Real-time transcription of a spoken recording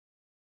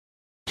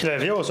G'day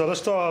viewers, so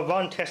let's do a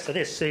run test of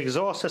this, the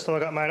exhaust system I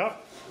got made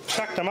up.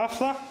 Chucked the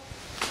muffler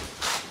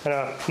and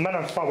a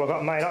minimum fob I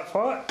got made up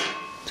for it,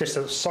 just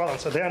to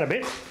silence it down a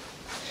bit.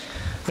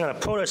 I'm going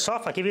to pull this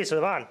off and give you a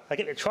run. I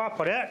get the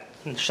tripod out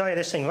and show you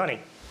this thing running.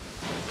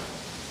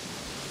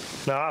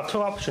 Now I have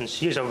two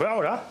options, use a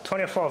welder,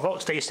 24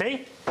 volts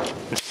DC,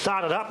 and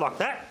start it up like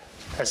that,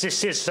 as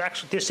this is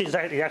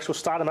the actual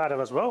starter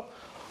motor as well.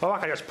 Or I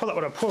can just pull it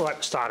with a pull rope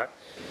to start it,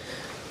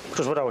 which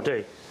is what I would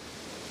do.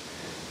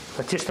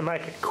 But just to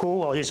make it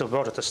cool, I'll use a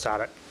welder to start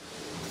it.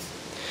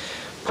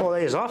 Pull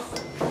these off,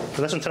 and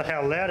listen to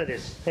how loud it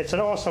is. It's an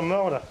awesome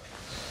welder.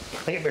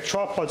 I'll get my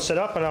tripod set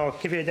up and I'll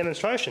give you a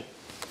demonstration.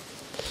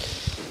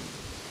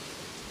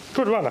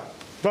 Good runner,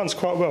 runs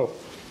quite well.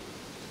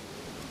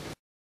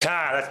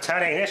 Let's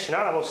turn the ignition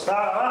on and we'll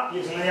start it up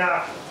using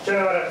the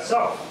generator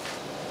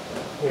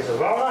itself. Here's the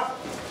welder,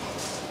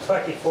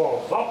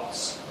 24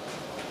 volts.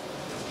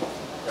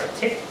 A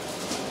tip.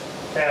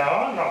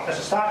 Now on, I'll press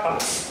the start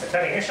button and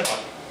turn the ignition on.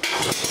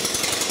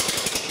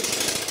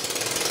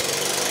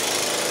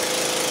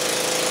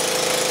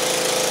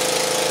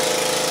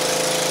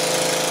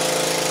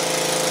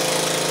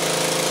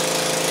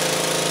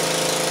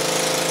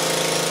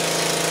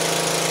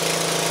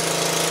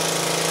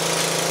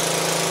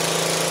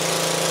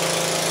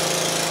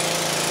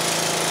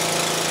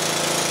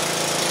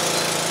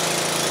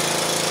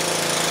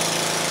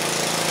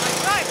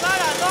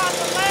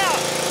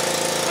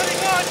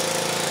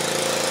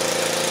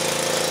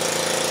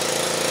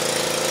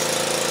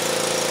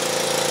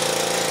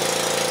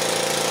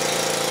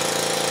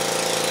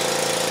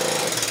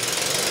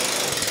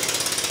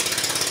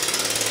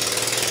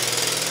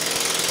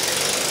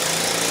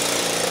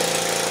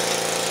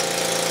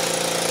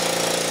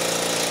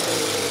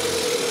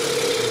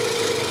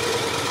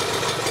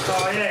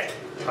 Oh yeah,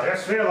 I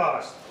just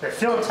realised the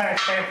fuel tank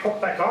being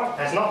put back on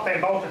has not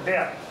been bolted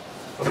down.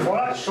 Before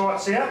that,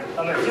 shorts out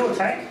on the fuel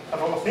tank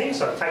of all the things,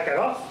 so take that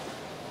off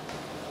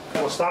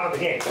and we'll start it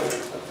again.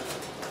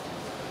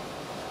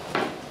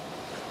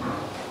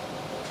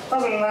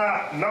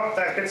 Doesn't melt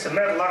that bits of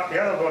metal like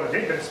the other one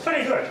did, but it's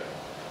pretty good.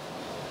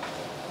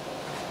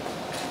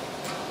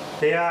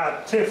 The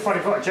 240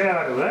 volt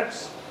generator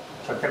works,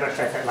 so I'll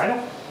demonstrate that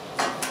later.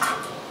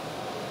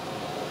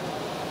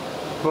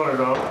 Brought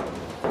it on.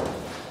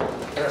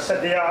 I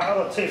said the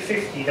other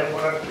 250 that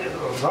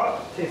was right,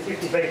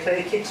 250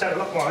 BT kicks out a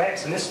lot more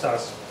amps than this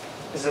does.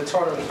 This is a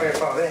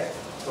 225 amp.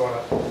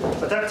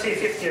 So that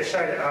 250 I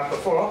showed you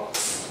before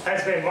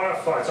has been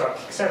modified, so it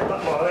kicks out a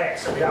lot more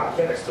amps than the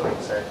RPM is doing.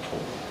 So.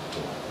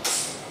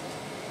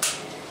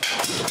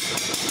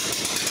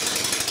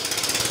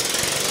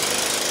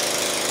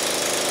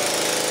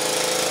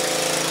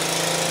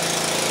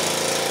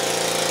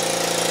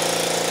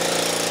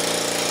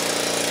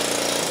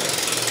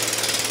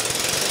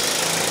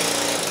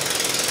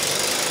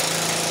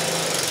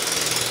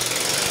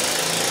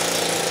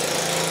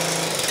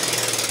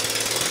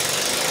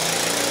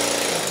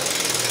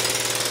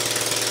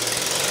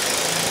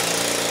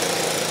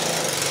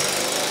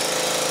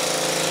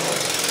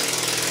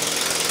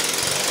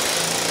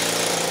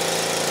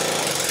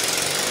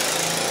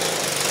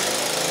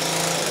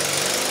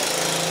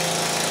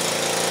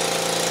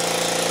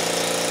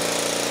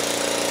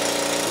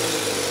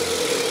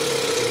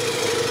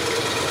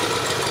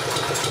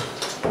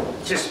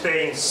 Just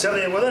being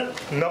silly with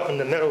it, melting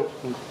the metal,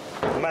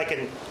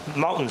 making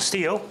molten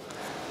steel.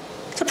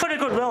 It's a pretty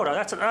good welder.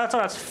 That's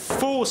on its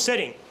full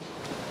setting.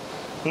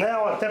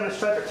 Now I'll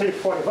demonstrate the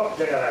 240 volt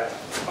generator.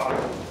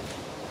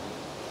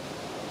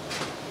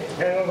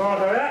 Hang on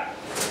to that.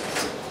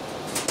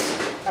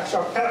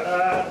 Actually, I'll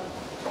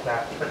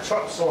cut the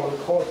chop saw and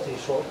the cord too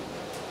short.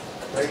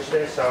 Reach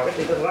there, so I'll get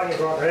the good running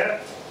right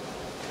there.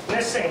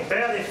 This thing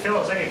barely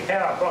feels any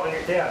power blocking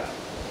it down.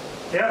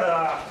 The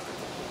other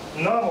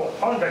normal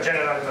Honda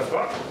generator I've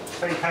got,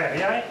 3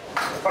 kVA,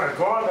 I've got a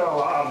grinder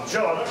or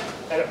drill on it,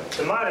 and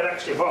the motor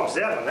actually bobs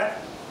down on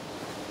that.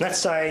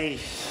 That's a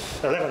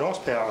 11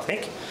 horsepower, I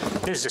think.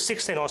 This is a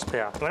 16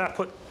 horsepower. When I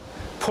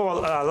pour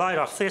a load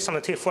off this on the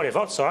 240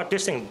 volt side,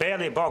 this thing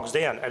barely bogs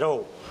down at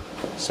all.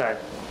 So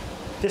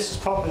this is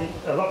probably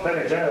a lot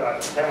better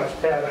generator, how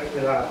much power it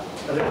can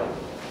deliver.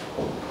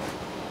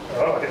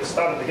 Alright, I'll get it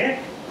started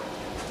again.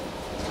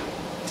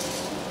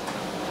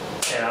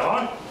 Now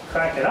on,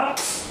 crank it up.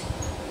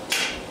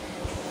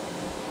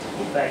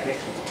 Back next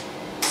one.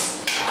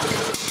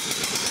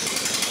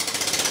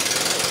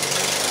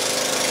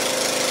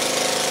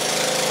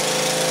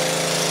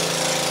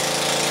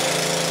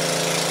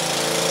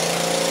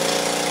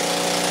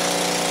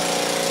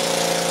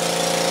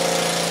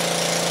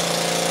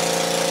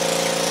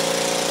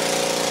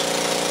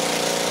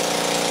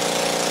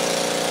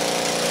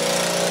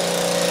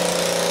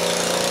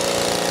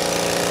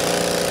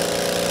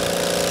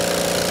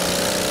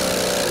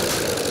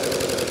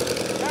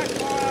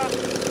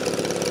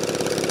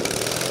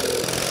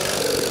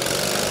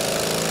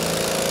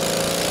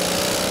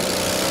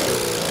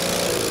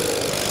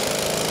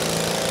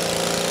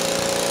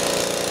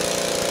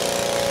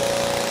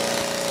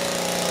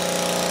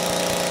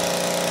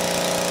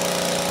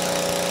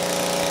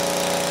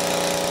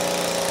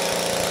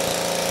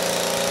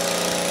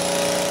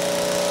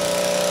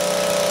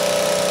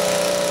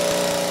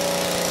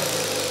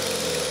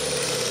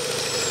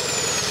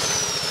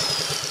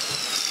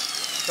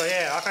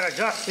 I can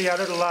adjust the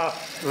little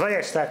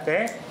rheostat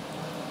there.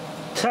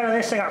 Turning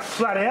this thing up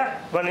flat out,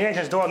 when the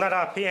engine's doing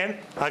that RPM,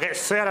 I get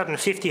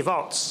 350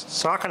 volts.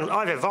 So I can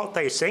overvolt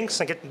these things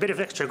and get a bit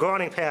of extra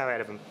grinding power out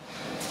of them.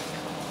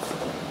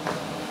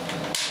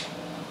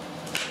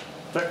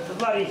 But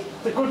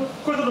the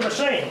good little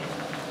machine.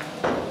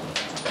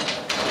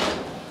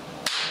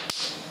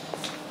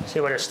 See,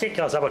 when a stick,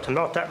 I was able to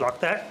melt that like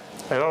that.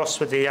 And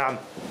also with the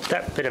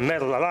that bit of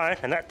metal alone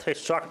and that two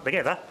struck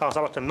together, I was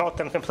able to melt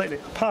them completely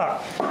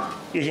apart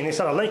using this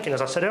other linking,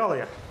 as I said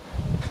earlier.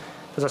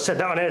 As I said,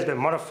 that one there has been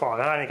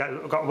modified. I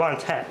only got one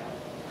tap,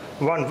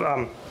 one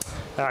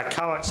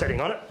current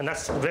setting on it, and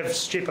that's revved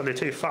stupidly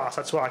too fast.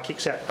 That's why it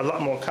kicks out a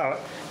lot more current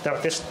than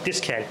what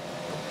this can.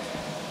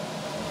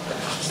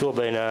 Still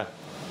been, it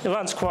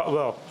runs quite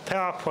well.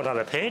 Power put on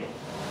a pad,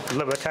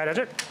 lubricated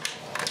it.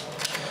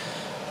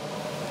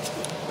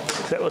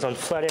 That was on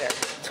flat out,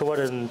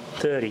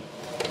 230.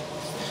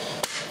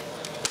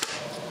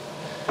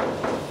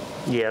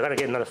 Yeah, I've got to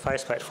get another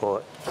faceplate for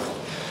it.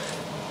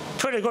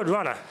 Pretty good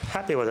runner,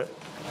 happy with it.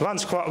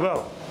 Runs quite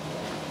well.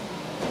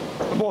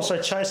 I'm also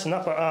chasing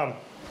up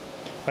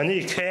a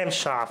new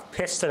camshaft,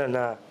 piston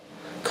and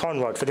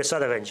conrod for this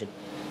other engine,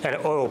 and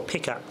an oil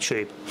pickup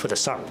tube for the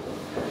sump.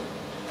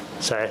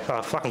 So if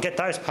I can get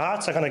those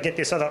parts, I'm going to get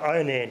this other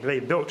own end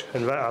rebuilt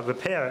and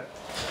repair it.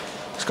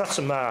 It's got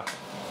some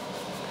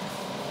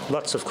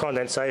lots of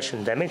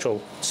condensation damage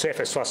or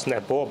surface rust in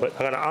that bore, but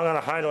I'm going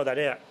to hone all that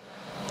out.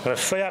 I'm going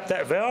to free up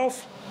that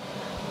valve,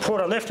 pull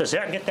the lifters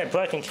out and get that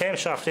broken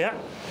camshaft out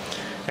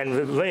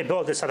and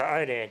rebuild this other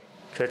own end,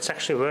 because it's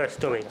actually worth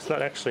doing. It's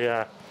not actually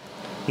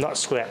not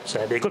scrap, so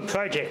it'll be a good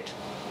project.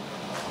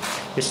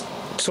 Just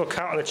still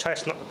currently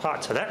chasing up the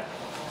parts of that.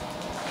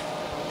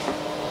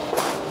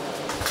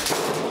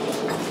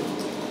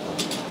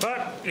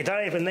 But you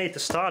don't even need to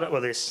start it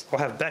with this, or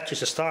have batteries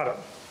to start it.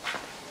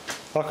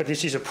 I could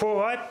just use a pull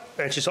rod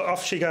and just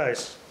off she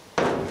goes.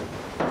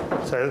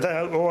 So you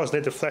don't always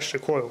need to flash the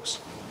coils.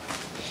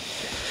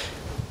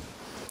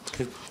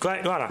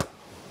 Great runner.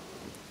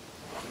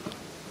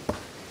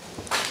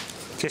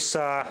 Just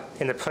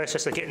in the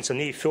process of getting some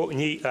new fuel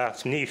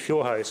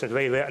hose and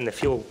rerouting the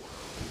fuel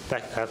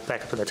back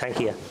up in the tank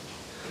here.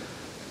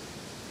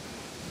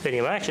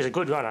 Anyway, she's a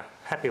good runner.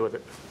 Happy with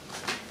it.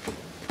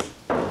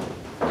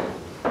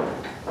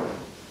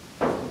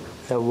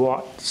 A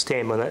white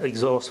stem on that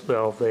exhaust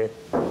valve there.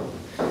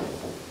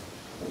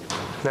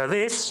 Now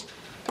this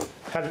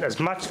had as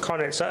much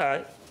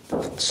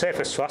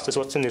surface thrust as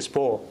what's in this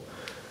bore.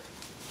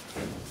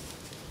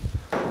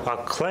 I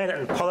cleaned it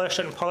and polished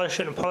it and polished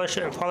it and polished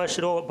it and polished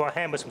it all by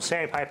hand with some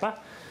sandpaper,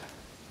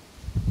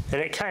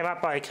 and it came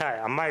up okay.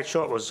 I made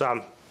sure it was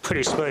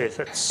pretty smooth.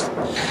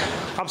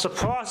 I'm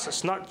surprised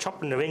it's not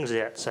chopping the rings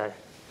out, so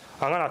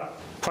I'm going to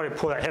probably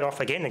pull that head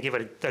off again and give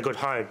it a good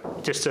hone,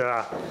 just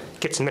to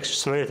get some extra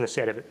smoothness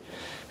out of it.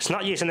 It's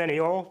not using any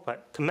oil,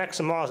 but to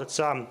maximise its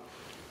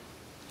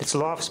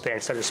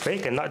lifespan, so to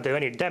speak, and not do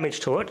any damage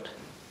to it,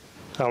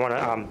 I want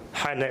to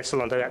hone that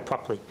cylinder out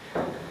properly.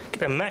 Get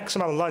the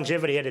maximum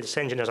longevity out of this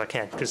engine as I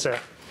can, because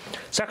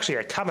it's actually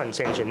a Cummins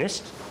engine,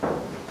 this.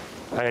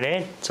 And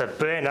it's a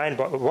brand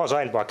was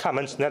owned by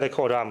Cummins, now they're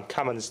called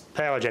Cummins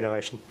Power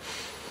Generation.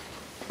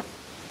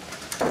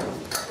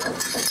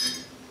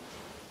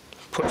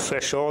 Put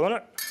fresh oil on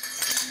it.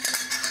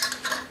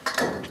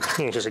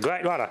 It's just a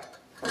great runner.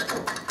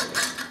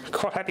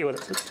 Quite happy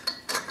with it.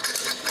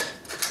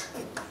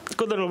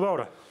 Good little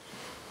welder.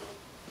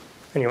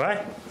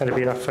 Anyway, that'll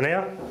be enough for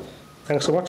now. Thanks for watching.